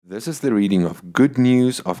This is the reading of Good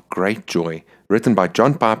News of Great Joy, written by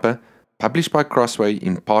John Piper, published by Crossway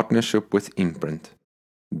in partnership with Imprint.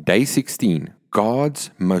 Day 16, God's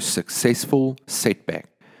most successful setback.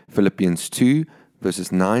 Philippians 2,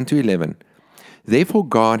 verses 9 to 11. Therefore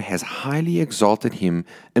God has highly exalted him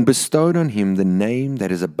and bestowed on him the name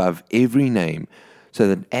that is above every name, so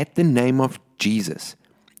that at the name of Jesus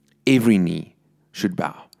every knee should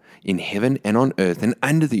bow, in heaven and on earth and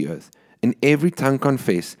under the earth, and every tongue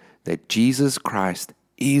confess that Jesus Christ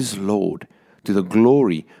is Lord, to the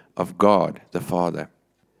glory of God the Father.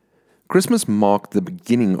 Christmas marked the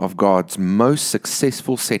beginning of God's most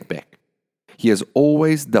successful setback. He has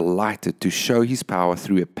always delighted to show his power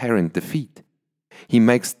through apparent defeat. He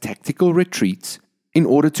makes tactical retreats in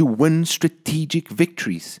order to win strategic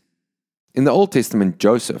victories. In the Old Testament,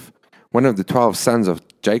 Joseph, one of the 12 sons of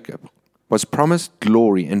Jacob, was promised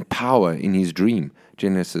glory and power in his dream,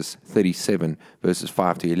 Genesis 37, verses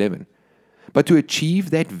 5 to 11. But to achieve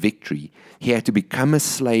that victory, he had to become a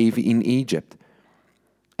slave in Egypt.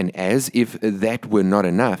 And as if that were not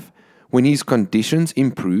enough, when his conditions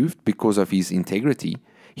improved because of his integrity,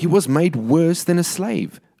 he was made worse than a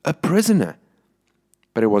slave, a prisoner.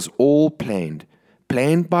 But it was all planned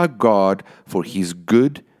by God for his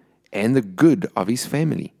good and the good of his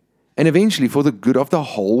family, and eventually for the good of the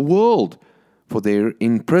whole world. For there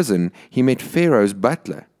in prison he met Pharaoh's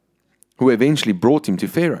butler, who eventually brought him to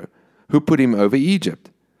Pharaoh, who put him over Egypt.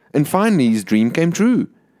 And finally his dream came true.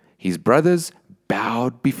 His brothers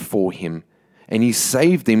bowed before him, and he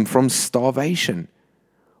saved them from starvation.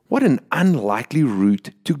 What an unlikely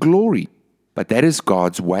route to glory! But that is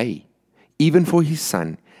God's way. Even for his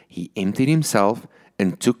son, he emptied himself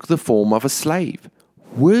and took the form of a slave,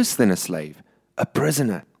 worse than a slave, a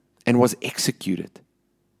prisoner, and was executed.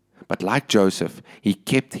 But like Joseph, he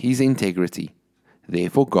kept his integrity.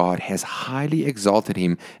 Therefore God has highly exalted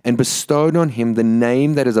him and bestowed on him the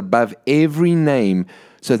name that is above every name,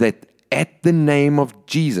 so that at the name of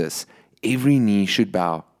Jesus every knee should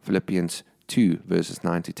bow. Philippians 2, verses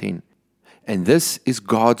 9 to 10. And this is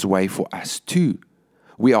God's way for us too.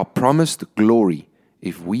 We are promised glory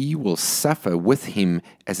if we will suffer with him,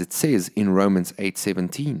 as it says in Romans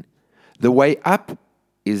 8:17. The way up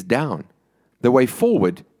is down. The way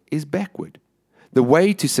forward is backward. The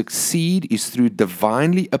way to succeed is through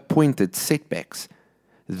divinely appointed setbacks.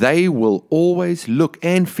 They will always look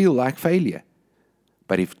and feel like failure.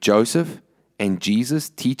 But if Joseph and Jesus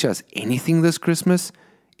teach us anything this Christmas,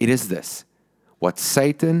 it is this: what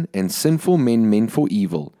Satan and sinful men meant for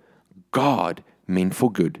evil, God meant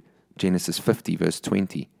for good. Genesis 50, verse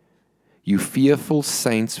 20. You fearful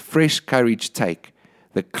saints, fresh courage take.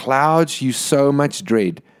 The clouds you so much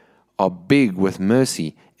dread are big with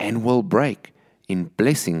mercy and will break in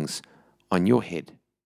blessings on your head.